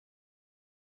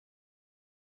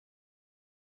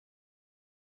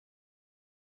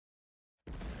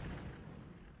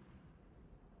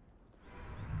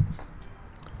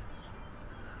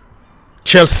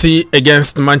Chelsea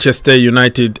against Manchester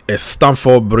United at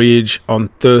Stamford Bridge on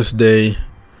Thursday,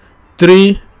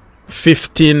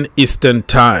 3:15 Eastern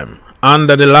Time,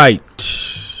 under the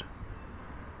light.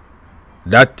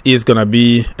 That is going to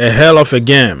be a hell of a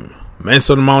game.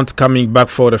 Mason Mount coming back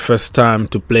for the first time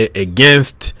to play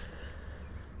against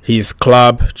his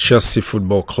club, Chelsea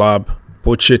Football Club.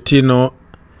 Pochettino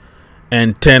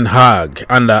and Ten Hag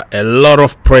under a lot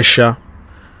of pressure.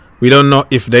 We don't know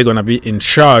if they're going to be in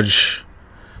charge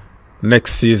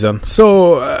next season.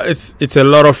 So it's a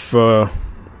lot of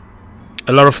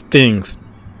things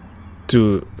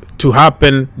to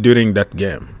happen during that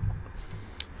game.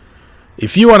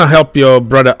 If you want to help your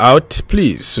brother out,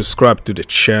 please subscribe to the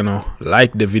channel,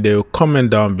 like the video, comment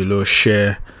down below,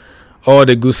 share all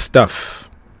the good stuff.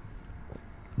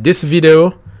 This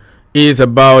video is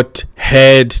about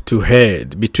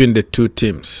head-to-head between the two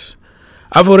teams.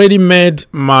 I've already made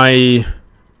my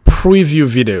preview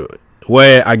video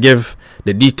where I gave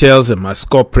the details and my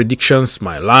score predictions,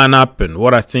 my lineup, and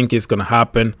what I think is going to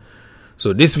happen.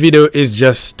 So this video is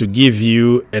just to give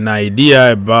you an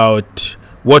idea about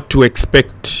what to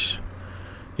expect,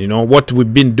 you know, what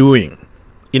we've been doing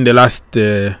in the last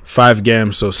 5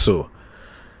 games or so.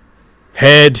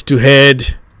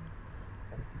 Head-to-head,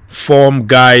 form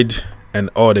guide, and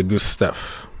all the good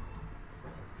stuff.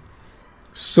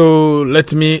 So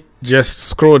let me just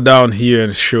scroll down here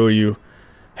and show you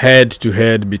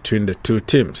head-to-head between the two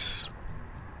teams.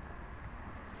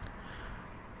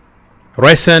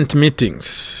 Recent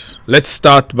meetings. Let's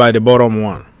start by the bottom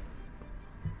one.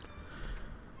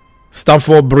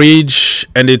 Stamford Bridge,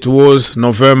 and it was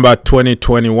November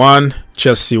 2021.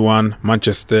 Chelsea 1,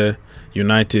 Manchester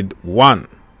United 1.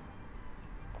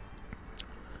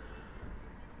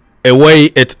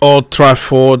 Away at Old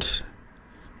Trafford,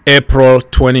 April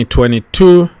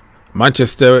 2022.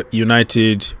 Manchester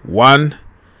United 1,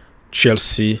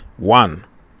 Chelsea 1.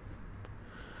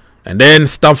 And then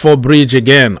Stamford Bridge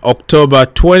again, October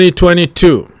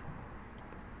 2022.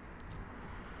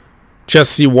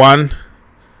 Chelsea 1,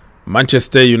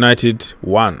 Manchester United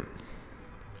 1.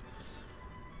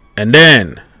 And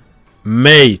then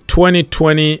May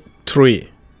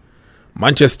 2023.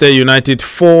 Manchester United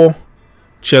 4,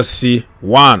 Chelsea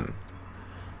 1.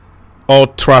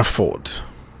 Old Trafford.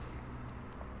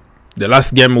 The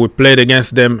last game we played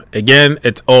against them again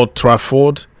at Old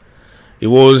Trafford, it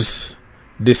was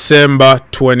December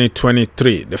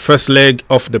 2023, the first leg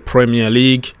of the Premier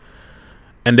League,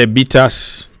 and they beat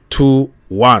us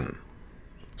 2-1.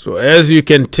 So as you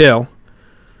can tell,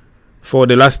 for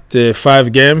the last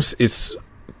 5 games, it's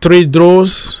 3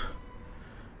 draws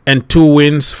and 2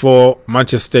 wins for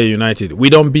Manchester United. We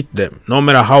don't beat them, no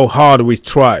matter how hard we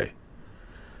try.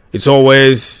 It's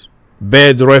always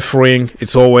bad refereeing.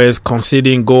 It's always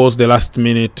conceding goals the last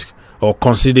minute, or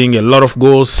conceding a lot of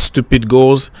goals, stupid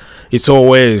goals. It's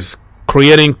always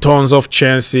creating tons of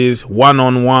chances,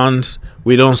 one-on-ones.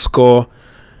 We don't score,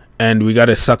 and we got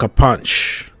a sucker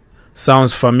punch.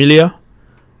 Sounds familiar?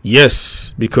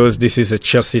 Yes, because this is a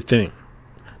Chelsea thing.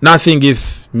 Nothing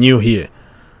is new here.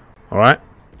 All right?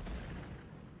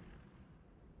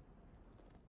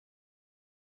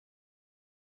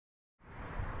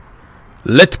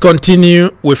 Let's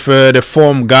continue with the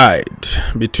form guide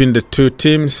between the two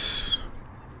teams.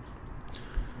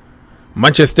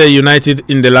 Manchester United,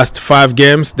 in the last 5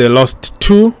 games, they lost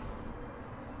 2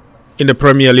 in the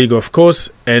Premier League, of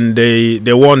course, and they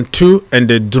won 2 and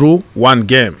they drew 1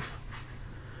 game.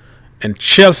 And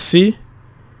Chelsea,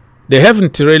 they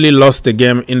haven't really lost a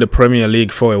game in the Premier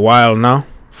League for a while now.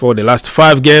 For the last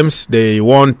 5 games, they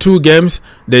won 2 games,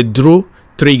 they drew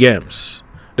 3 games.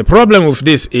 The problem with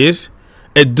this is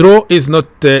a draw is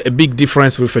not a big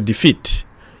difference with a defeat.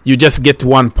 You just get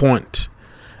 1 point.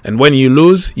 And when you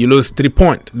lose 3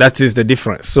 points. That is the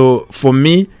difference. So for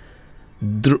me,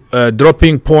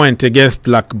 dropping point against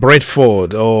like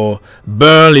Brentford or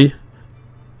Burnley,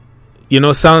 you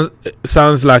know,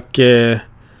 sounds like a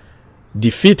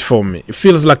defeat for me. It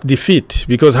feels like defeat,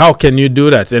 because how can you do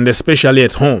that? And especially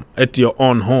at home, at your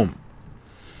own home.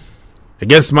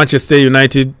 Against Manchester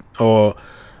United or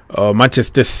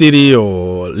Manchester City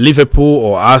or Liverpool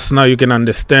or Arsenal, you can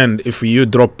understand if you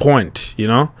drop point, you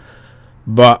know.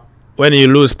 But when you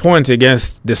lose points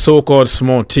against the so-called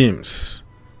small teams,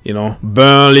 you know,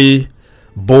 Burnley,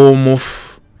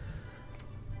 Bournemouth,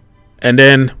 and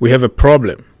then we have a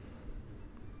problem.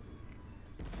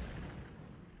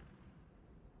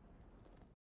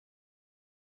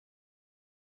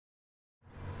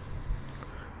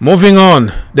 Moving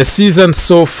on, the season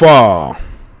so far.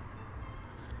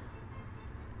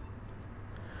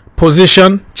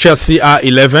 Position, Chelsea are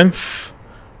 11th,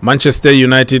 Manchester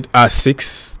United are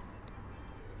 6th,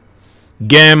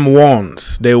 Game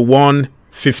wons. They won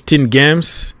 15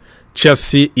 games.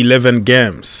 Chelsea 11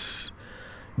 games.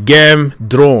 Game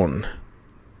drawn.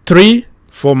 3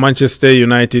 for Manchester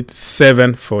United,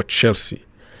 7 for Chelsea.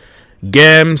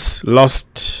 Games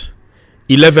lost.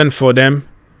 11 for them,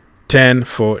 10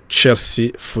 for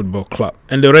Chelsea Football Club.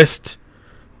 And the rest,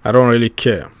 I don't really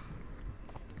care.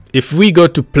 If we go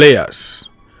to players,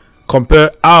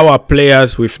 compare our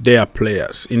players with their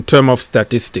players in terms of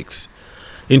statistics.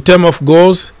 In terms of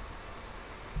goals,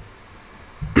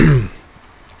 in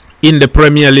the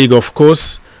Premier League, of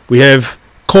course, we have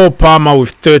Cole Palmer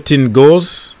with 13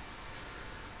 goals.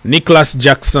 Nicholas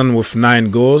Jackson with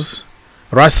 9 goals.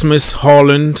 Rasmus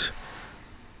Højlund,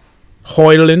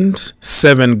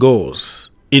 7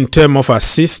 goals. In terms of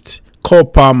assists, Cole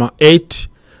Palmer 8,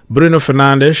 Bruno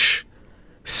Fernandes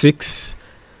 6,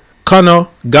 Conor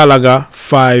Gallagher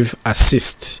 5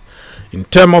 assists. In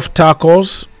terms of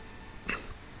tackles,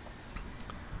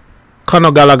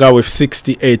 Conor Gallagher with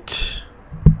 68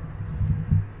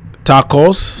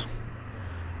 tackles,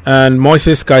 and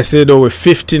Moises Caicedo with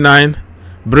 59,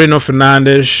 Bruno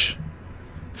Fernandes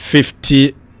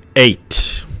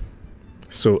 58.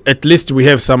 So at least we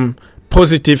have some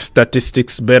positive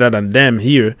statistics better than them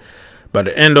here. But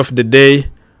at the end of the day,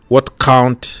 what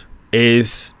counts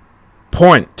is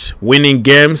point, winning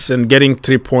games and getting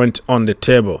 3 points on the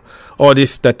table. All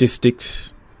these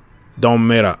statistics don't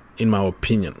matter in my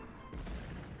opinion.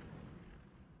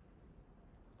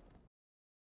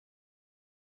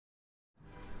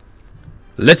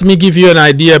 Let me give you an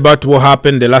idea about what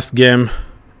happened the last game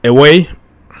away.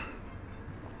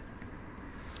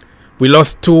 We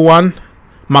lost 2-1.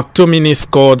 McTominay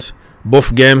scored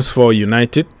both games for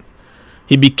United.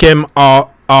 He became our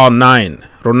R9.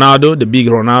 Ronaldo, the big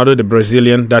Ronaldo, the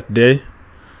Brazilian that day.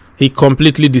 He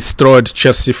completely destroyed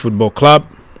Chelsea Football Club.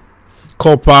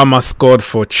 Cole Palmer scored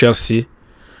for Chelsea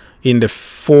in the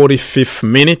 45th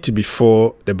minute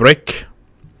before the break.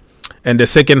 And the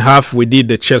second half, we did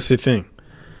the Chelsea thing.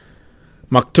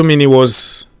 McTominay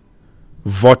was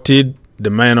voted the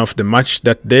man of the match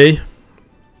that day.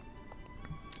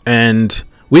 And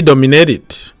we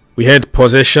dominated. We had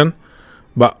possession.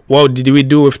 But what did we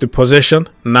do with the possession?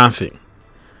 Nothing.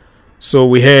 So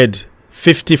we had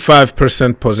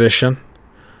 55% possession.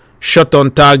 Shot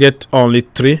on target, only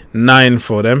 3. 9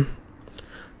 for them.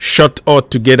 Shot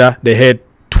altogether, they had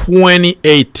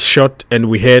 28 shots and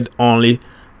we had only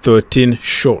 13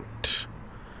 shots.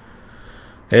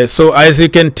 So as you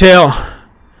can tell,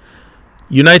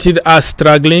 United are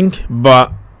struggling,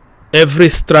 but every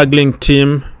struggling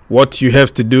team, what you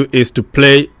have to do is to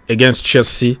play against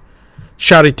Chelsea,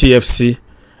 Charity FC,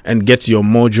 and get your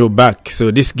mojo back. So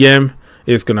this game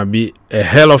is going to be a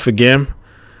hell of a game.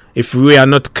 If we are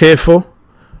not careful,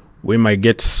 we might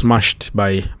get smashed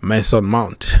by Mason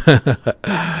Mount.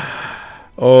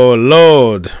 Oh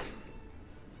Lord.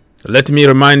 Let me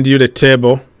remind you the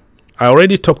table. I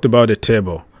already talked about the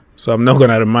table, so I'm not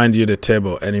going to remind you the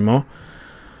table anymore.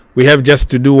 We have just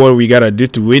to do what we got to do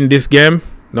to win this game,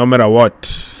 no matter what.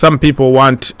 Some people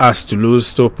want us to lose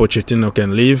so Pochettino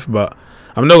can leave, but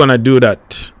I'm not going to do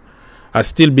that. I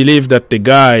still believe that the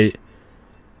guy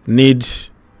needs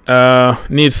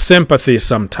sympathy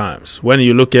sometimes when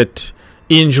you look at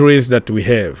injuries that we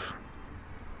have.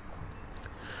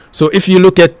 So if you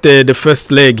look at the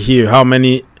first leg here, how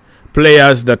many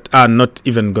players that are not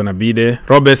even going to be there?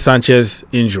 Robert Sanchez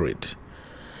injured.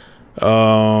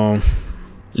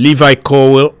 Levi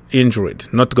Colwill injured.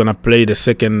 Not going to play the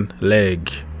second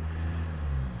leg.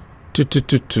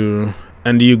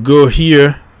 And you go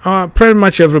here. Pretty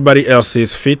much everybody else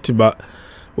is fit. But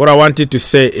what I wanted to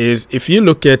say is, if you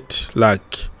look at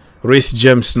like Reece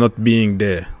James not being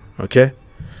there. Okay.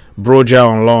 Broja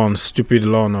on loan. Stupid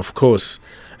loan, of course.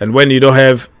 And when you don't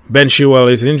have Ben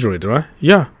Chilwell is injured, right?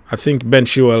 Yeah. I think Ben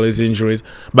Chilwell is injured.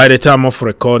 By the time of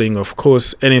recording, of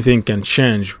course, anything can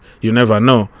change. You never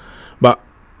know. But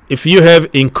if you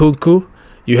have Nkunku,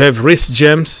 you have Reece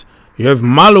James, you have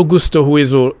Malo Gusto, who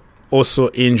is also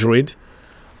injured,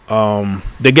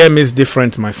 the game is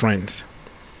different, my friends.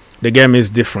 The game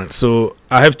is different. So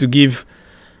I have to give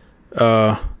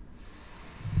the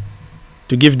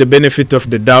benefit of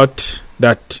the doubt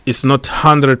that it's not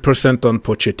 100% on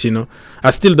Pochettino.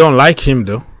 I still don't like him,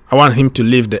 though. I want him to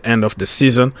leave the end of the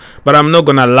season, but I'm not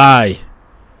gonna lie.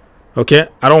 Okay,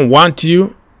 I don't want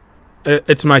you.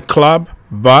 It's my club,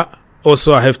 but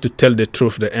also I have to tell the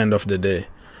truth the end of the day.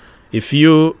 If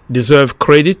you deserve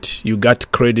credit, you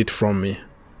got credit from me.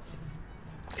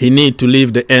 He need to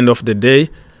leave the end of the day,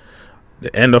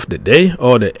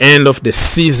 or the end of the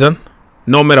season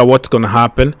no matter what's going to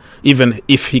happen, even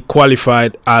if he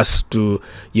qualified us to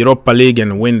Europa League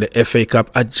and win the FA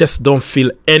Cup, I just don't feel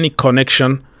any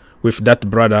connection with that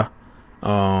brother,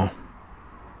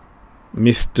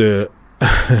 Mr.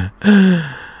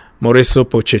 Mauricio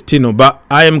Pochettino. But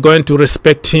I am going to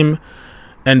respect him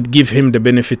and give him the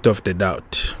benefit of the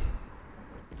doubt.